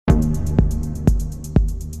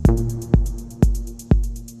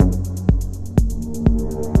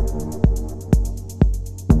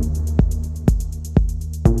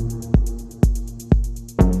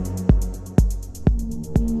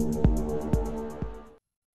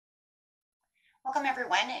Welcome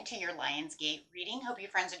everyone to your Lionsgate reading. Hope your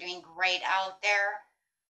friends are doing great out there.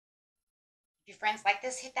 If your friends like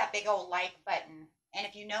this, hit that big old like button. And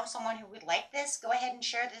if you know someone who would like this, go ahead and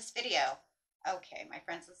share this video. Okay, my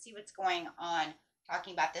friends, let's see what's going on.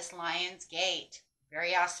 Talking about this Lionsgate.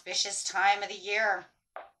 Very auspicious time of the year.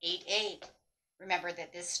 8/8. Remember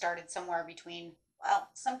that this started somewhere between, well,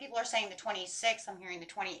 some people are saying the 26th. I'm hearing the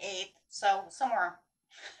 28th. So somewhere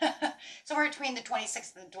between the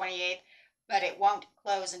 26th and the 28th, but it won't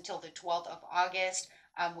close until the 12th of August.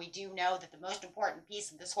 We do know that the most important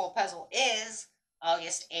piece of this whole puzzle is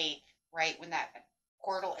August 8th, right? When that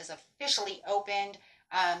portal is officially opened.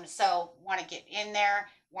 So want to get in there,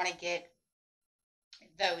 want to get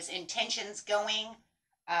those intentions going,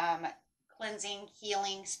 cleansing,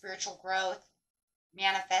 healing, spiritual growth,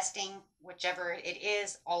 manifesting, whichever it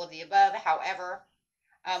is, all of the above. However,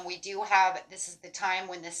 we do have, this is the time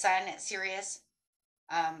when the sun, Sirius,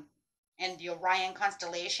 and the Orion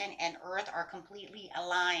constellation and Earth are completely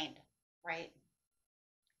aligned, right?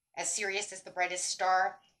 As Sirius is the brightest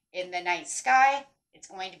star in the night sky, it's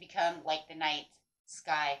going to become like the night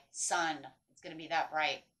sky sun. It's going to be that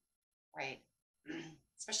bright, right?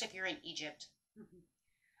 Especially if you're in Egypt.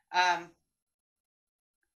 Okay,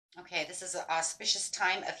 this is an auspicious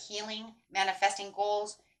time of healing, manifesting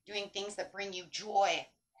goals, doing things that bring you joy,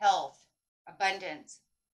 health, abundance.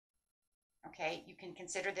 Okay, you can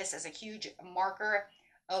consider this as a huge marker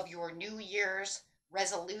of your New Year's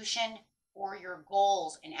resolution or your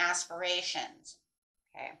goals and aspirations.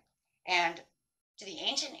 Okay, and to the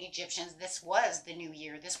ancient Egyptians, this was the new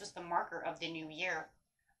year. This was the marker of the new year,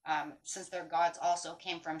 since their gods also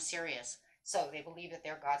came from Sirius. So they believe that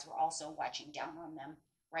their gods were also watching down on them,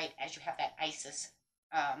 right? As you have that Isis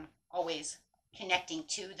always connecting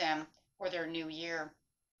to them for their new year.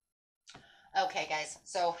 Okay, guys,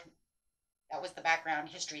 so that was the background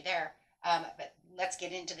history there. But let's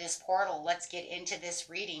get into this portal. Let's get into this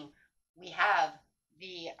reading. We have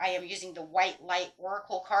I am using the White Light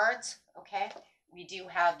Oracle cards, okay? We do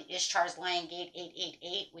have the Ishtar's Lion Gate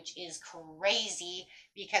 888, which is crazy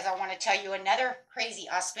because I want to tell you another crazy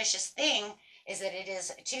auspicious thing is that it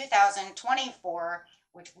is 2024,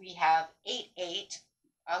 which we have 8/8,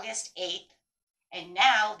 August 8th, and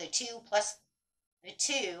now the 2 plus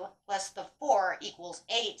the 4 equals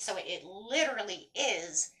 8. So it literally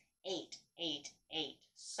is 8/8/8.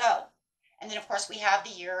 So, and then of course we have the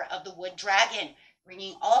year of the wood dragon,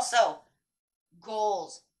 bringing also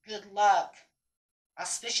goals, good luck,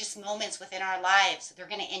 auspicious moments within our lives. They're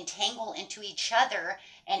going to entangle into each other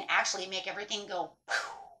and actually make everything go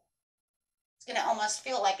poof. It's going to almost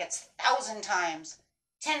feel like it's 1,000 times,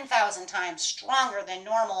 10,000 times stronger than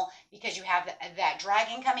normal because you have that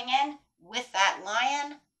dragon coming in with that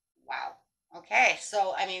lion. Wow. Okay,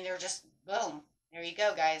 so I mean, they're just boom. There you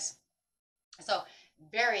go, guys. So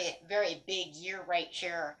very, very big year right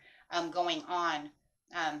here going on.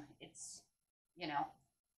 It's,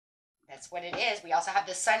 that's what it is. We also have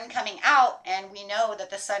the sun coming out, and we know that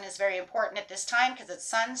the sun is very important at this time because it's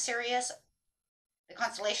Sun, Sirius, the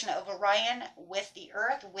constellation of Orion with the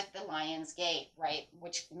Earth, with the Lion's Gate, right?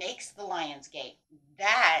 Which makes the Lion's Gate.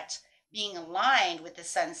 That being aligned with the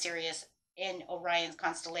Sun, Sirius, in Orion's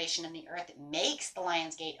constellation and the Earth, it makes the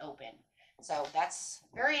Lion's Gate open. So that's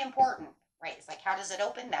very important, right? It's like, how does it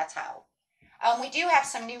open? That's how. We do have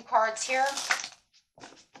some new cards here.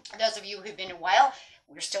 Those of you who've been a while,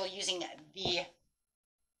 we're still using the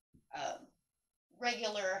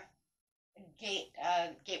regular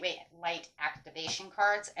gateway light activation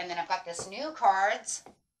cards, and then I've got this new cards.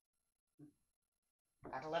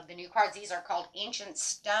 Gotta love the new cards. These are called Ancient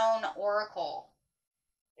Stone Oracle.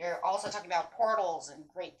 They're also talking about portals and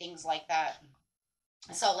great things like that.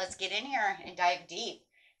 So let's get in here and dive deep.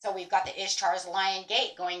 So we've got the Ishtar's Lion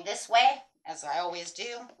Gate going this way, as I always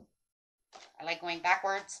do. I like going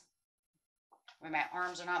backwards when my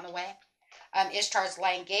arms are not in the way. Ishtar's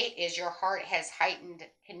Lion Gate is your heart has heightened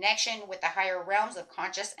connection with the higher realms of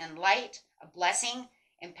conscious and light. A blessing,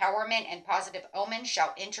 empowerment, and positive omens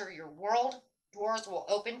shall enter your world. Doors will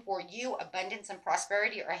open for you. Abundance and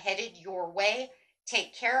prosperity are headed your way.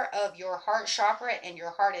 Take care of your heart chakra and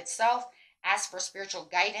your heart itself. Ask for spiritual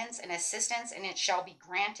guidance and assistance, and it shall be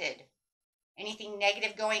granted. Anything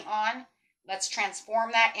negative going on, let's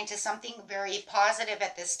transform that into something very positive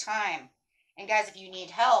at this time. And guys, if you need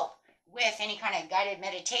help with any kind of guided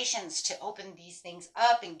meditations to open these things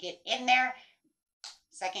up and get in there,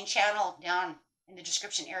 second channel down in the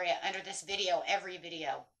description area under this video, every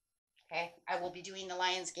video. Okay, I will be doing the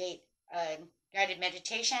Lion's Gate guided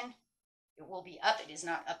meditation. It will be up. It is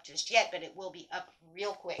not up just yet, but it will be up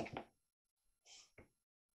real quick.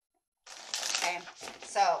 Okay,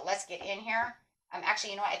 so let's get in here.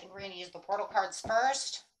 Actually, you know what? I think we're going to use the portal cards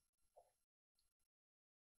first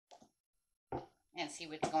and see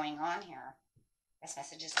what's going on here. This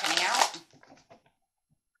message is coming out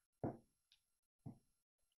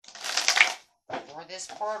for this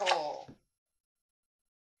portal.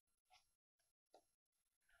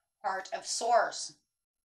 Heart of Source.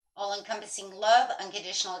 All-encompassing love,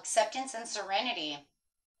 unconditional acceptance, and serenity.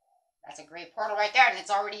 That's a great portal right there. And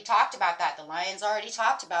it's already talked about that. The Lion's already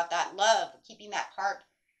talked about that. Love, keeping that heart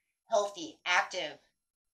healthy, active,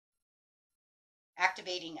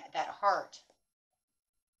 activating that heart.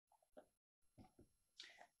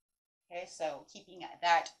 Okay, so keeping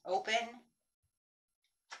that open.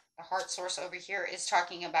 The heart source over here is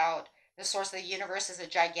talking about the source of the universe is a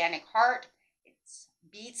gigantic heart. Its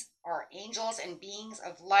beats are angels and beings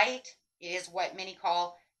of light. It is what many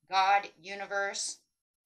call God, universe,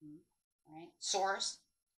 right? Source.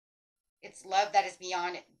 It's love that is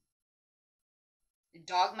beyond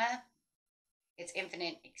dogma. It's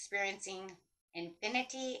infinite experiencing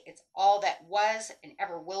infinity. It's all that was and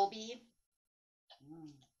ever will be.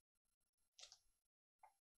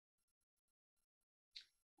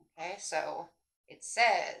 Okay, so it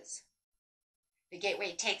says the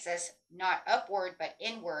gateway takes us not upward but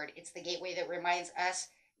inward. It's the gateway that reminds us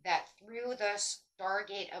that through the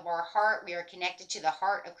stargate of our heart, we are connected to the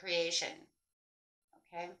heart of creation.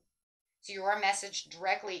 Okay, so your message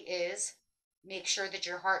directly is make sure that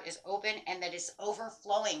your heart is open and that it's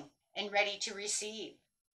overflowing and ready to receive,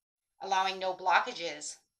 allowing no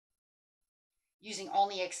blockages, using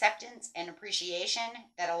only acceptance and appreciation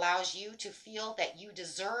that allows you to feel that you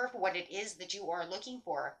deserve what it is that you are looking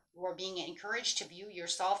for. You are being encouraged to view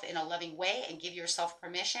yourself in a loving way and give yourself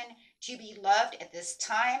permission to be loved at this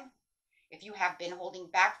time. If you have been holding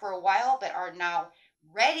back for a while but are now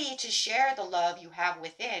ready to share the love you have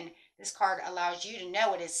within, this card allows you to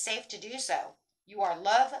know it is safe to do so. You are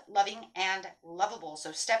loving, and lovable.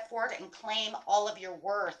 So step forward and claim all of your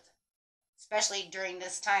worth. Especially during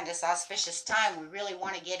this time, this auspicious time, we really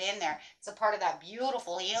want to get in there. It's a part of that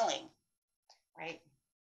beautiful healing, right?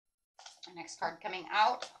 The next card coming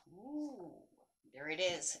out. Ooh, there it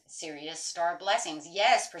is. Serious star blessings.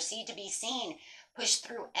 Yes, proceed to be seen. Push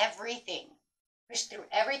through everything. Push through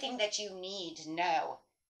everything that you need to know.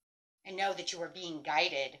 And know that you are being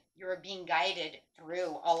guided. You are being guided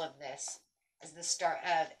through all of this as the star,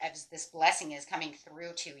 as this blessing is coming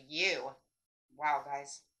through to you. Wow,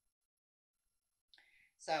 guys.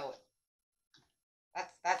 So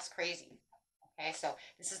that's crazy. Okay, so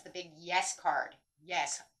this is the big yes card.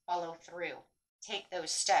 Yes, follow through. Take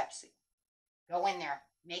those steps. Go in there.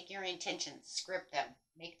 Make your intentions. Script them.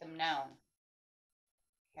 Make them known.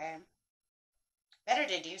 Okay. Better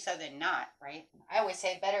to do so than not, right? I always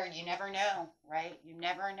say better, you never know, right? You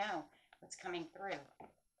never know what's coming through.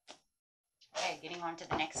 Okay, getting on to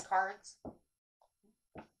the next cards.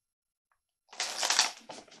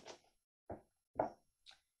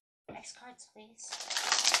 Next cards, please.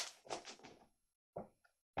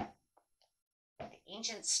 The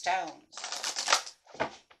ancient stones.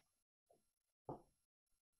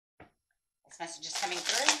 This message is coming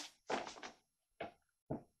through.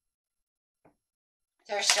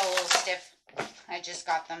 They're still a little stiff. I just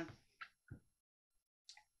got them.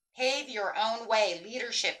 Pave your own way.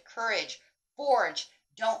 Leadership, courage, forge.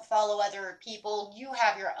 Don't follow other people. You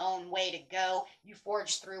have your own way to go. You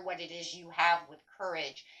forge through what it is you have with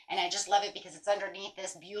courage. And I just love it because it's underneath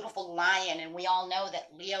this beautiful lion. And we all know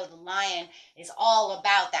that Leo the lion is all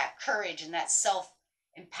about that courage and that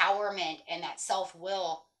self-empowerment and that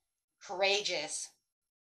self-will. Courageous.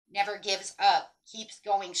 Never gives up. Keeps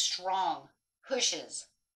going strong. Pushes.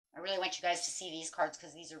 I really want you guys to see these cards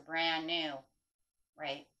because these are brand new.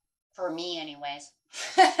 Right? For me, anyways.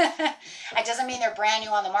 It doesn't mean they're brand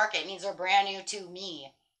new on the market. It means they're brand new to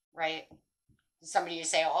me, right? Somebody you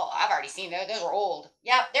say, oh, I've already seen those. Those are old.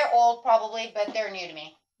 Yeah, they're old probably, but they're new to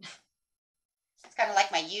me. It's kind of like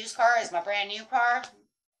my used car is my brand new car.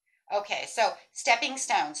 Okay, so stepping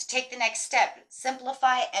stones. Take the next step.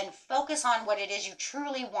 Simplify and focus on what it is you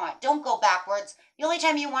truly want. Don't go backwards. The only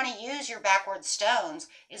time you want to use your backward stones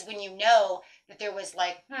is when you know that there was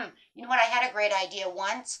like, you know what, I had a great idea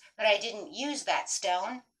once, but I didn't use that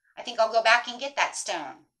stone. I think I'll go back and get that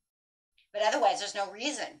stone. But otherwise, there's no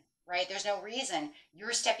reason, right? There's no reason.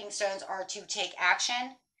 Your stepping stones are to take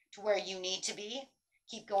action to where you need to be.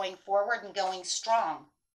 Keep going forward and going strong.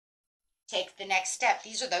 Take the next step.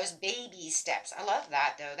 These are those baby steps. I love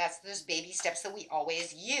that, though. That's those baby steps that we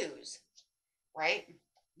always use, right?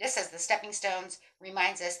 This says the stepping stones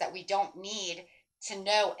reminds us that we don't need to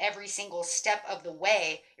know every single step of the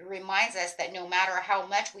way. It reminds us that no matter how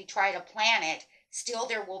much we try to plan it, still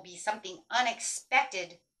there will be something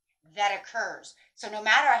unexpected that occurs. So no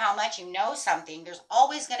matter how much you know something, there's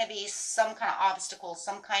always going to be some kind of obstacle,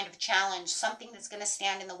 some kind of challenge, something that's going to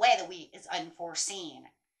stand in the way that is unforeseen,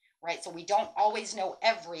 right? So we don't always know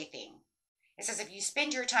everything. It says if you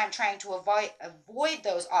spend your time trying to avoid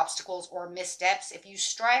those obstacles or missteps, if you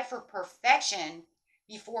strive for perfection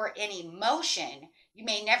before any motion, you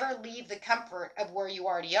may never leave the comfort of where you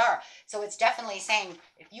already are. So it's definitely saying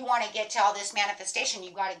if you want to get to all this manifestation,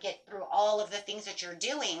 you've got to get through all of the things that you're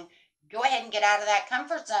doing. Go ahead and get out of that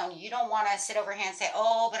comfort zone. You don't want to sit over here and say,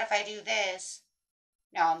 oh, but if I do this.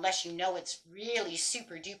 Now, unless you know it's really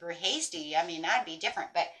super duper hasty, I mean, that'd be different.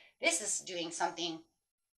 But this is doing something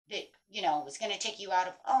that, you know, is going to take you out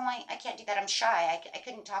of, oh, I can't do that. I'm shy. I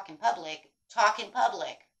couldn't talk in public. Talk in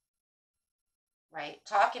public. Right?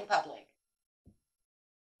 Talk in public.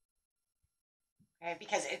 Okay?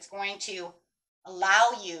 Because it's going to allow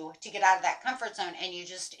you to get out of that comfort zone, and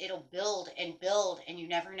it'll build and build, and you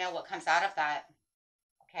never know what comes out of that.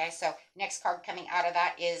 Okay? So next card coming out of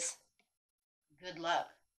that is good luck.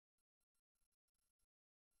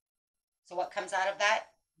 So what comes out of that?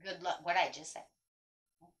 Good luck. What I just said.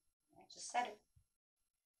 I just said it.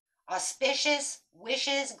 Auspicious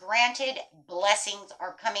wishes granted, blessings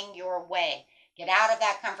are coming your way. Get out of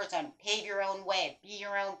that comfort zone. Pave your own way. Be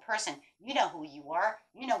your own person. You know who you are.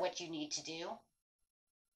 You know what you need to do.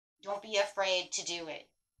 Don't be afraid to do it.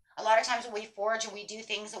 A lot of times when we forge and we do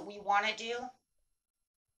things that we want to do,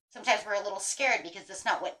 sometimes we're a little scared because that's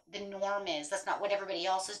not what the norm is. That's not what everybody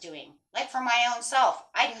else is doing. Like for my own self,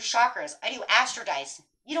 I do chakras. I do astrodice.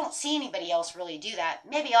 You don't see anybody else really do that.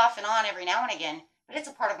 Maybe off and on every now and again, but it's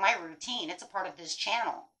a part of my routine. It's a part of this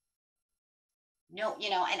channel. No, you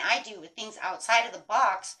know, and I do things outside of the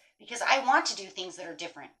box because I want to do things that are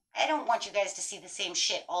different. I don't want you guys to see the same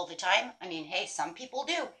shit all the time. I mean, hey, some people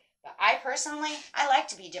do. But I personally, I like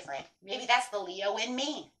to be different. Maybe that's the Leo in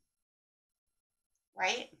me.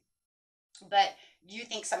 Right? But do you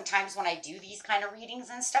think sometimes when I do these kind of readings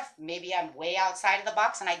and stuff, maybe I'm way outside of the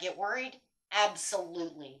box and I get worried?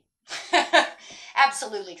 Absolutely.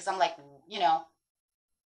 Absolutely. Because I'm like, you know,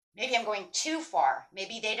 maybe I'm going too far.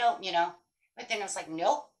 Maybe they don't, you know. But then it's like,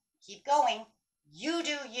 nope, keep going. You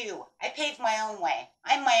do you. I paved my own way.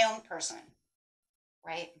 I'm my own person.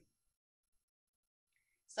 Right?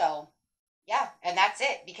 So, yeah, and that's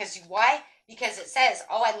it. Because why? Because it says,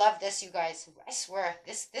 oh, I love this, you guys. I swear,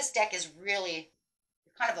 this deck is really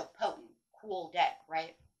kind of a potent, cool deck,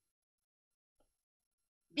 right?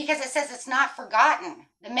 Because it says it's not forgotten.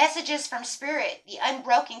 The messages from Spirit, the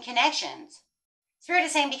unbroken connections. Spirit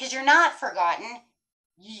is saying because you're not forgotten,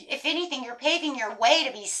 if anything, you're paving your way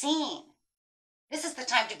to be seen. This is the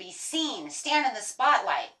time to be seen. Stand in the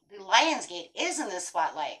spotlight. The Lionsgate is in the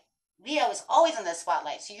spotlight. Leo is always in the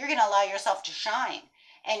spotlight. So you're going to allow yourself to shine.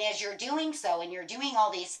 And as you're doing so, and you're doing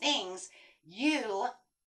all these things, you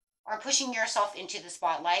are pushing yourself into the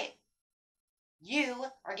spotlight. You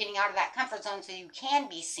are getting out of that comfort zone so you can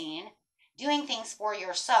be seen, doing things for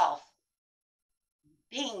yourself,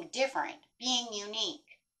 being different, being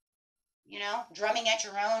unique, you know, drumming at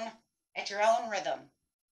your own rhythm.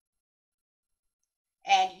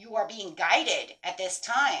 And you are being guided at this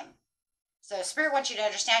time. So Spirit wants you to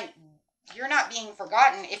understand you're not being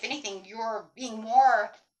forgotten. If anything, you're being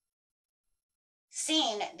more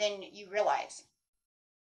seen than you realize.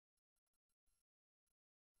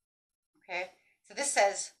 Okay, so this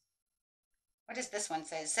says, what does this one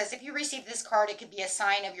say? It says, if you receive this card, it could be a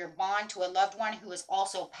sign of your bond to a loved one who is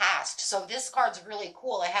also passed. So this card's really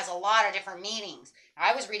cool. It has a lot of different meanings.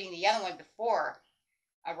 I was reading the other one before,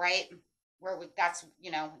 right, where that's,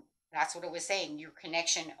 you know, that's what it was saying. Your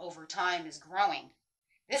connection over time is growing.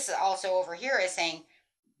 This also over here is saying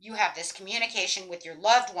you have this communication with your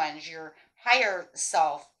loved ones, your higher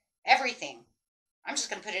self, everything. I'm just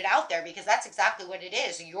going to put it out there because that's exactly what it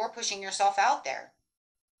is. You're pushing yourself out there.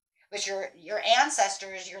 But your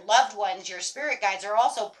ancestors, your loved ones, your spirit guides are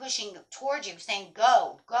also pushing towards you, saying,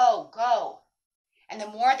 go, go, go. And the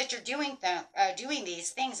more that you're doing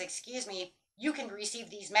these things, you can receive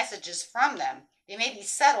these messages from them. They may be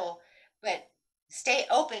subtle, but stay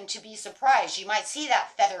open to be surprised. You might see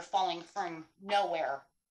that feather falling from nowhere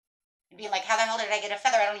and be like, how the hell did I get a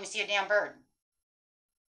feather? I don't even see a damn bird.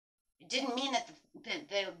 It didn't mean that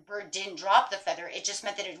the bird didn't drop the feather. It just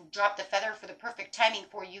meant that it dropped the feather for the perfect timing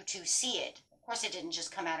for you to see it. Of course, it didn't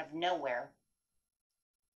just come out of nowhere.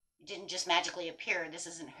 It didn't just magically appear. This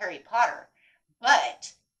isn't Harry Potter.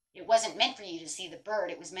 But it wasn't meant for you to see the bird.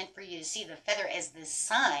 It was meant for you to see the feather as the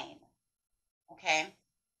sign. Okay?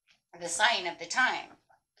 The sign of the time.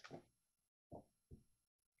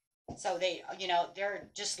 So they, they're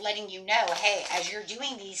just letting you know, hey, as you're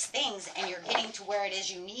doing these things and you're getting to where it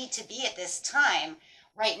is you need to be at this time,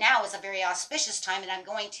 right now is a very auspicious time, and I'm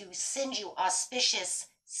going to send you auspicious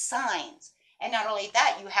signs. And not only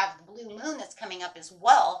that, you have the blue moon that's coming up as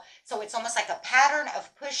well. So it's almost like a pattern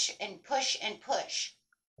of push and push and push.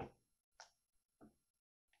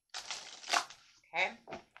 Okay.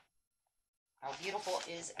 How beautiful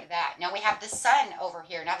is that? Now we have the sun over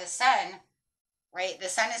here. Now the sun, right? The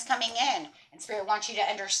sun is coming in, and Spirit wants you to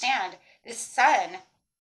understand this sun,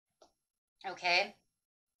 okay,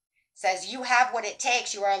 says you have what it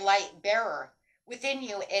takes. You are a light bearer. Within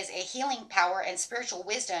you is a healing power and spiritual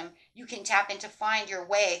wisdom you can tap into, find your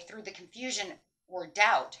way through the confusion or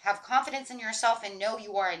doubt. Have confidence in yourself and know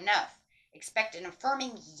you are enough. Expect an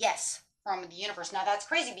affirming yes from the universe. Now that's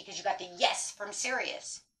crazy because you got the yes from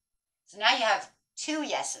Sirius. So now you have two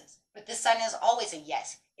yeses, but the sun is always a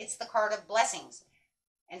yes. It's the card of blessings.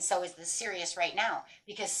 And so is the Sirius right now,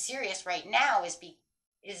 because Sirius right now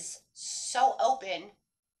is so open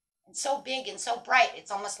and so big and so bright.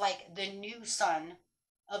 It's almost like the new sun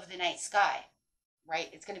of the night sky, right?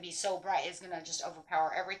 It's going to be so bright. It's going to just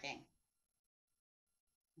overpower everything.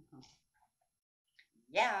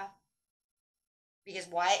 Yeah. Because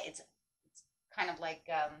why? It's kind of like,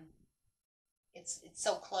 it's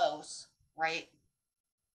so close, right?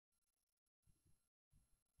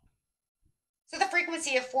 So the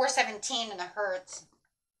frequency of 417 in the hertz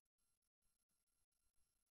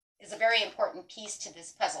is a very important piece to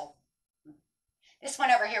this puzzle. This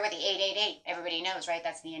one over here with the 888, everybody knows, right?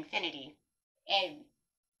 That's the infinity and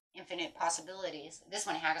infinite possibilities. This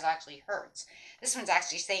one has actually hertz. This one's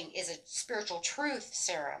actually saying is a spiritual truth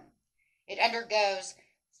serum. It undergoes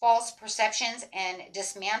false perceptions and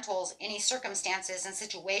dismantles any circumstances and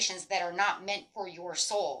situations that are not meant for your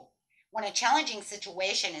soul. When a challenging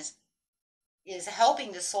situation is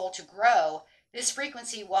helping the soul to grow, this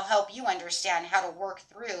frequency will help you understand how to work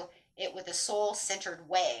through it with a soul-centered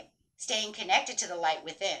way, staying connected to the light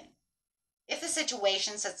within. If the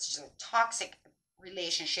situation, such as a toxic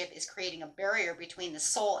relationship, is creating a barrier between the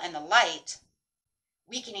soul and the light,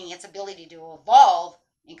 weakening its ability to evolve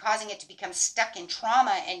and causing it to become stuck in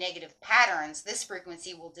trauma and negative patterns, this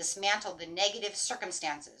frequency will dismantle the negative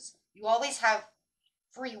circumstances. You always have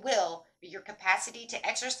free will, but your capacity to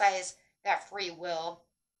exercise that free will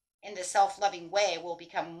in the self-loving way will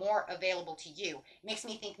become more available to you. It makes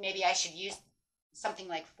me think maybe I should use something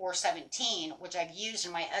like 417, which I've used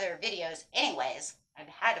in my other videos anyways. I've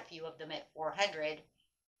had a few of them at 400.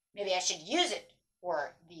 Maybe I should use it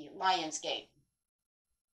for the Lionsgate.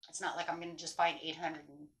 It's not like I'm going to just find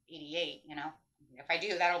 888, If I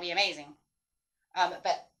do, that'll be amazing.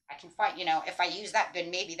 But I can find, if I use that,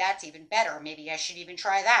 then maybe that's even better. Maybe I should even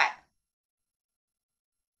try that.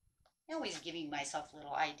 I'm always giving myself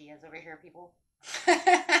little ideas over here, people.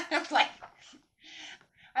 I'm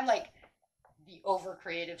like the over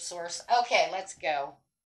creative source. Okay, let's go.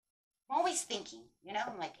 I'm always thinking,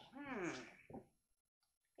 I'm like,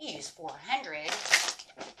 use 400.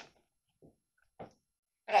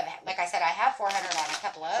 But like I said, I have 400 on a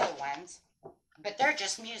couple of other ones, but they're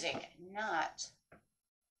just music, not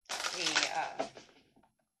the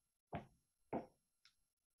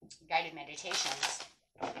guided meditations.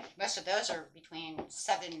 Most of those are between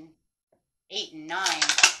 7, 8, and 9.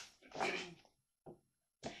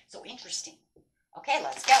 So interesting. Okay,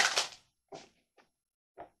 let's go.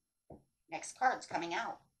 Next card's coming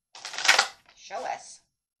out. Show us.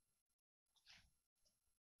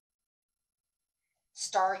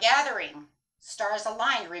 Star gathering. Stars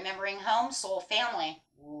aligned, remembering home, soul, family.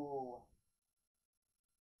 Ooh.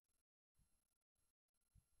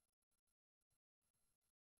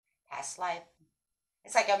 Past life.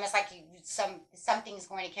 It's like almost like something's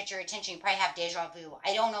going to catch your attention. You probably have deja vu.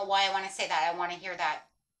 I don't know why I want to say that. I want to hear that.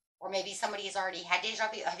 Or maybe somebody has already had deja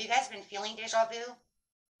vu. Have you guys been feeling deja vu?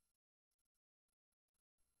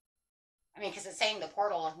 I mean, because it's saying the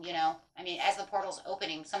portal, as the portal's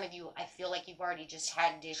opening, some of you, I feel like you've already just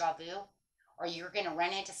had deja vu. Or you're going to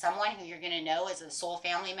run into someone who you're going to know as a soul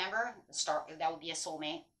family member. That would be a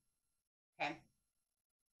soulmate. Okay.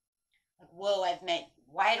 Like, whoa,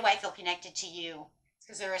 why do I feel connected to you? It's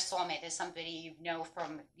because they're a soulmate. There's somebody you know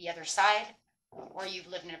from the other side, or you've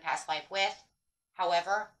lived in a past life with.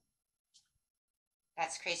 However,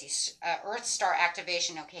 that's crazy. Earth star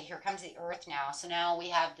activation. Okay, here comes the Earth now. So now we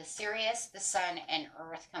have the Sirius, the Sun, and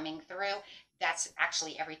Earth coming through. That's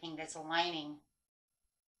actually everything that's aligning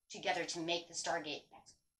together to make the Stargate.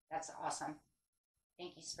 That's awesome.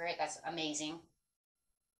 Thank you, Spirit. That's amazing.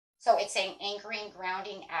 So it's saying anchoring,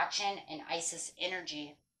 grounding, action, and Isis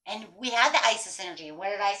energy. And we had the Isis energy. What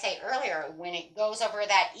did I say earlier? When it goes over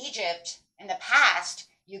that Egypt in the past,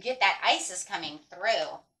 you get that Isis coming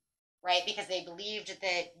through, right? Because they believed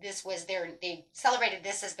that this was they celebrated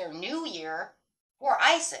this as their new year for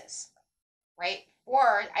Isis, right?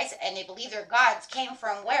 For Isis, and they believe their gods came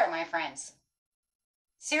from where, my friends?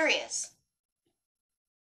 Serious.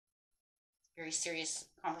 Very serious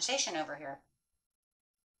conversation over here.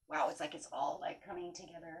 Wow, it's like it's all like coming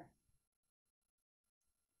together.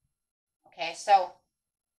 Okay, so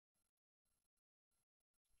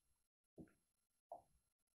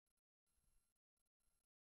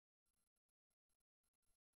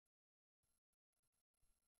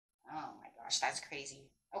oh my gosh, that's crazy.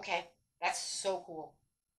 Okay, that's so cool.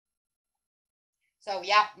 So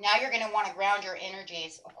yeah, now you're going to want to ground your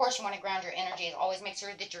energies. Of course, you want to ground your energies. Always make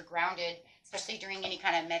sure that you're grounded, especially during any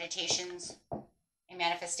kind of meditations and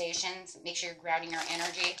manifestations. Make sure you're grounding your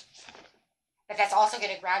energy. But that's also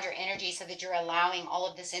going to ground your energy so that you're allowing all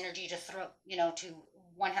of this energy to throw, to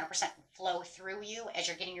 100% flow through you as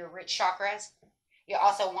you're getting your root chakras. You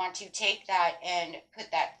also want to take that and put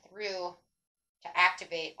that through to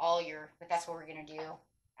activate all your, but that's what we're going to do.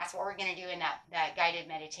 That's what we're going to do in that guided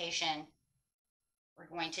meditation. We're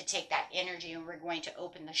going to take that energy and we're going to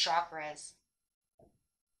open the chakras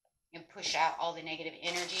and push out all the negative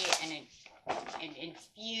energy and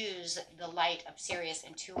infuse the light of Sirius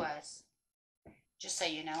into us. Just so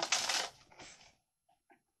you know.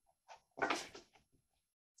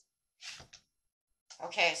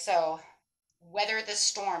 Okay, so weather the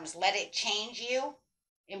storms. Let it change you.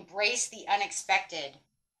 Embrace the unexpected.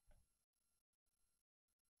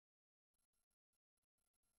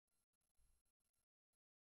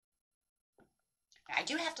 I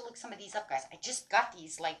do have to look some of these up, guys. I just got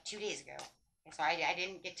these like 2 days ago. Okay, so I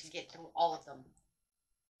didn't get to get through all of them.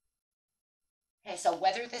 Okay, so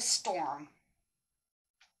weather the storm.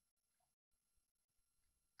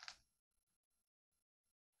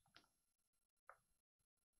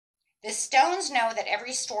 The stones know that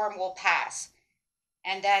every storm will pass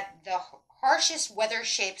and that the harshest weather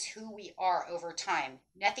shapes who we are over time.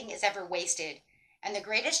 Nothing is ever wasted. And the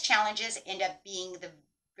greatest challenges end up being the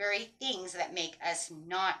very things that make us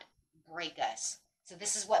not break us. So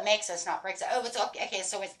this is what makes us not break us. Oh, it's okay. Okay,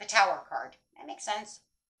 so it's the Tower card. That makes sense.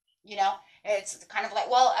 You know, it's kind of like,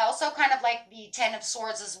 well, also kind of like the Ten of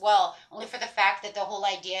Swords as well, only for the fact that the whole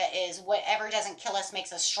idea is whatever doesn't kill us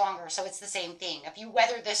makes us stronger. So it's the same thing. If you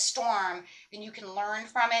weather this storm, then you can learn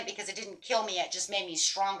from it because it didn't kill me. It just made me a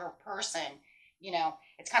stronger person.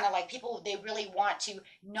 It's kind of like people, they really want to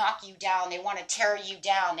knock you down. They want to tear you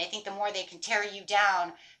down. They think the more they can tear you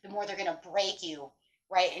down, the more they're going to break you.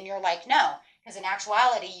 Right. And you're like, no, because in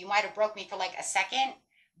actuality, you might have broke me for like a second,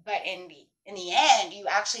 but in the end, you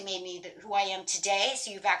actually made me who I am today.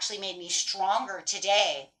 So you've actually made me stronger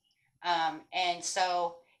today. And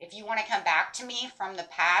so if you want to come back to me from the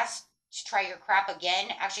past to try your crap again,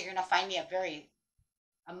 actually, you're going to find me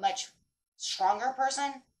a much stronger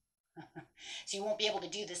person. So you won't be able to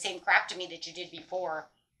do the same crap to me that you did before.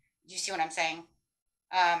 Do you see what I'm saying?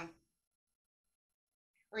 Um,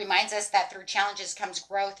 Reminds us that through challenges comes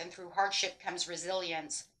growth and through hardship comes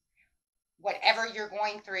resilience. Whatever you're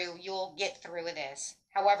going through, you'll get through this.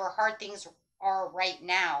 However hard things are right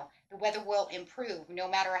now, the weather will improve no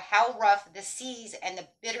matter how rough the seas and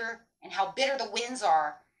how bitter the winds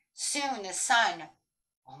are. Soon the sun,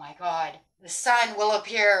 oh my God, the sun will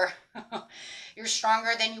appear. You're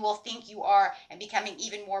stronger than you will think you are and becoming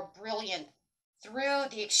even more brilliant through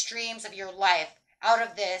the extremes of your life. Out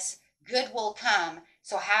of this, good will come.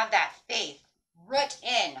 So have that faith. Root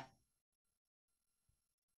in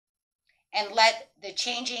and let the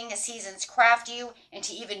changing seasons craft you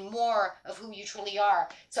into even more of who you truly are.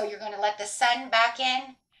 So you're going to let the sun back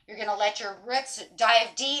in. You're going to let your roots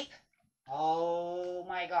dive deep. Oh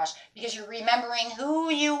my gosh, because you're remembering who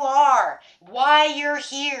you are, why you're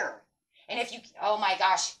here. And if you, oh my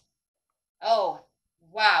gosh, oh,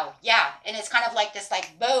 wow, yeah. And it's kind of like this,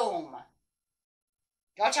 like, boom.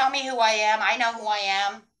 Don't tell me who I am. I know who I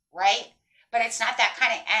am, right? But it's not that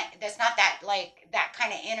kind of, that's not that, like, that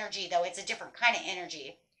kind of energy, though. It's a different kind of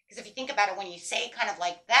energy. Because if you think about it, when you say kind of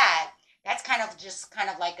like that, that's kind of just kind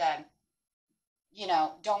of like a,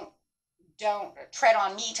 don't tread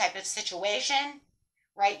on me type of situation,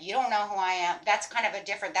 right? You don't know who I am. That's kind of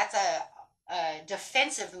that's a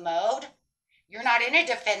defensive mode. You're not in a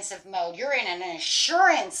defensive mode. You're in an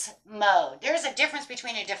assurance mode. There's a difference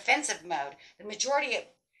between a defensive mode.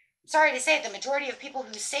 Sorry to say it, the majority of people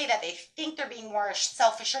who say that they think they're being more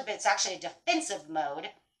self-assured, but it's actually a defensive mode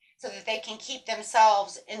so that they can keep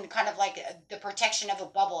themselves in kind of like the protection of a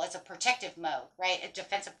bubble. It's a protective mode, right? A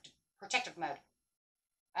defensive protective mode.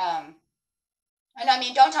 And I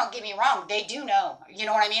mean, don't get me wrong, they do know. You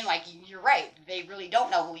know what I mean? Like, you're right. They really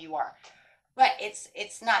don't know who you are. But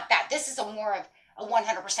it's not that. This is a more of a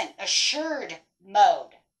 100% assured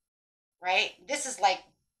mode, right? This is like,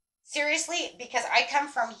 seriously, because I come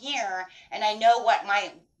from here and I know what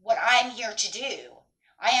I'm here to do.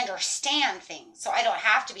 I understand things, so I don't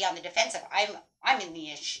have to be on the defensive. I'm in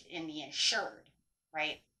the assured,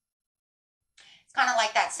 right? It's kind of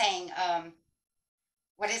like that saying,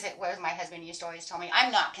 what is it? What my husband used to always tell me?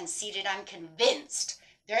 I'm not conceited, I'm convinced.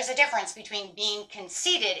 There's a difference between being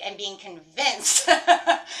conceited and being convinced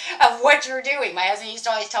of what you're doing. My husband used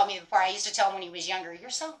to always tell me before, I used to tell him when he was younger,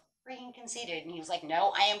 you're so freaking conceited. And he was like,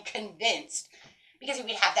 no, I am convinced. Because he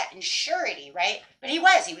would have that insurity, right? But he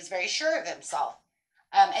was very sure of himself.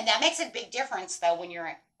 And that makes a big difference, though, when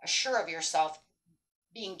you're sure of yourself,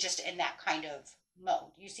 being just in that kind of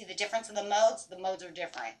mode. You see the difference in the modes? The modes are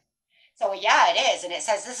different. So yeah, it is. And it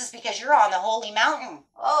says this is because you're on the holy mountain.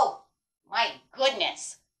 Oh, my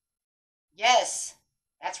goodness. Yes,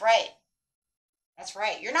 that's right. That's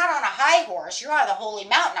right. You're not on a high horse. You're on the holy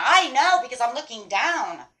mountain. I know because I'm looking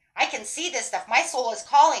down. I can see this stuff. My soul is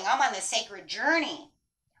calling. I'm on the sacred journey.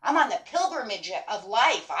 I'm on the pilgrimage of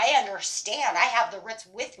life. I understand. I have the roots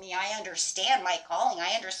with me. I understand my calling.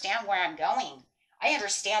 I understand where I'm going. I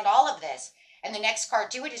understand all of this. And the next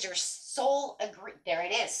card to it is your soul agree. There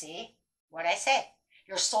it is. See what I said?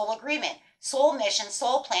 Your soul agreement, soul mission,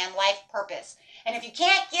 soul plan, life purpose. And if you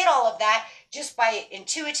can't get all of that just by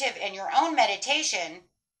intuitive and your own meditation,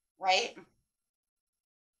 right?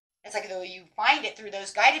 It's like though you find it through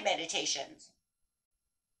those guided meditations,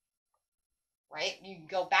 right? You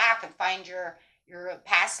go back and find your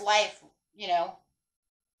past life,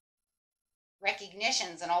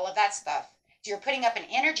 recognitions and all of that stuff. So you're putting up an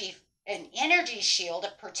energy shield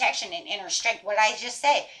of protection and inner strength. What did I just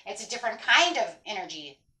say? It's a different kind of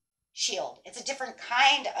energy shield. It's a different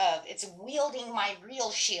kind of, it's wielding my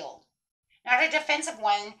real shield. Not a defensive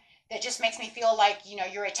one that just makes me feel like,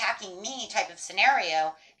 you're attacking me type of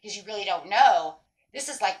scenario because you really don't know. This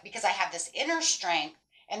is like because I have this inner strength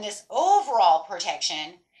and this overall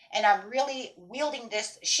protection, and I'm really wielding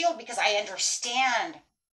this shield because I understand.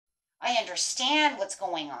 I understand what's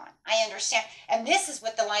going on. I understand. And this is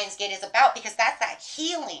what the Lion's Gate is about because that's that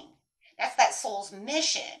healing. That's that soul's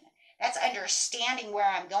mission. That's understanding where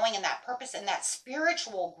I'm going and that purpose and that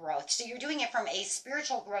spiritual growth. So you're doing it from a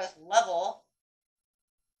spiritual growth level,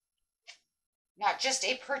 not just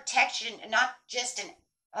a protection, not just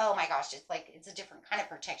oh my gosh, it's a different kind of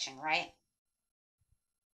protection, right?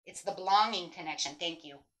 It's the belonging connection. Thank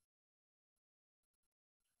you.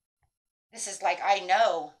 This is like, I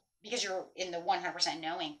know because you're in the 100%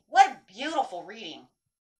 knowing. What a beautiful reading.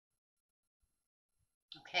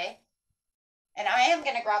 Okay. And I am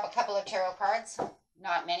going to grab a couple of tarot cards.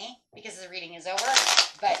 Not many because the reading is over.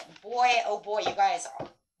 But boy, oh boy, you guys,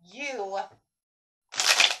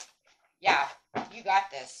 yeah, you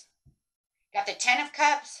got this. Got the 10 of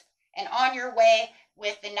Cups and on your way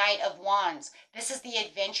with the Knight of Wands. This is the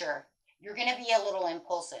adventure. You're going to be a little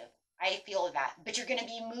impulsive. I feel that. But you're going to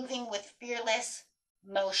be moving with fearless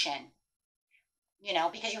motion,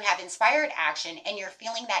 because you have inspired action and you're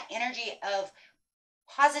feeling that energy of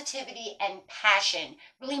positivity and passion,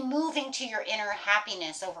 really moving to your inner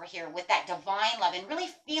happiness over here with that divine love and really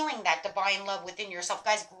feeling that divine love within yourself.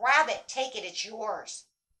 Guys, grab it, take it, it's yours.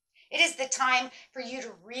 It is the time for you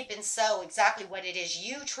to reap and sow exactly what it is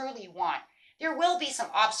you truly want. There will be some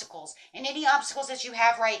obstacles, and any obstacles that you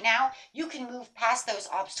have right now, you can move past those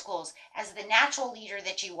obstacles as the natural leader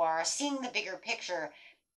that you are, seeing the bigger picture,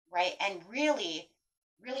 right? And really,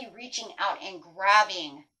 really reaching out and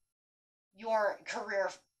grabbing your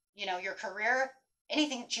career,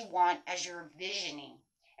 anything that you want as you're envisioning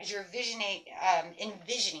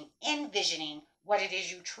what it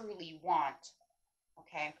is you truly want.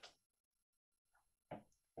 Okay.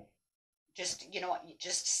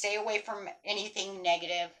 Just stay away from anything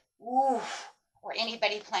negative. Ooh, or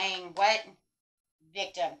anybody playing what?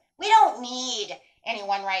 Victim. We don't need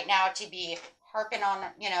anyone right now to be harping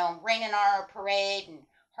on, raining on our parade and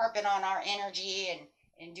harping on our energy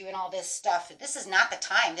and doing all this stuff. This is not the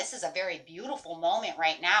time. This is a very beautiful moment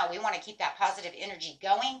right now. We want to keep that positive energy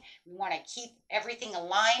going. We want to keep everything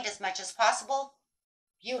aligned as much as possible.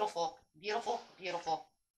 Beautiful, beautiful, beautiful.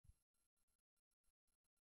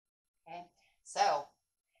 Okay, so,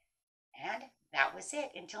 and that was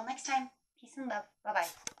it. Until next time, peace and love.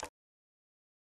 Bye-bye.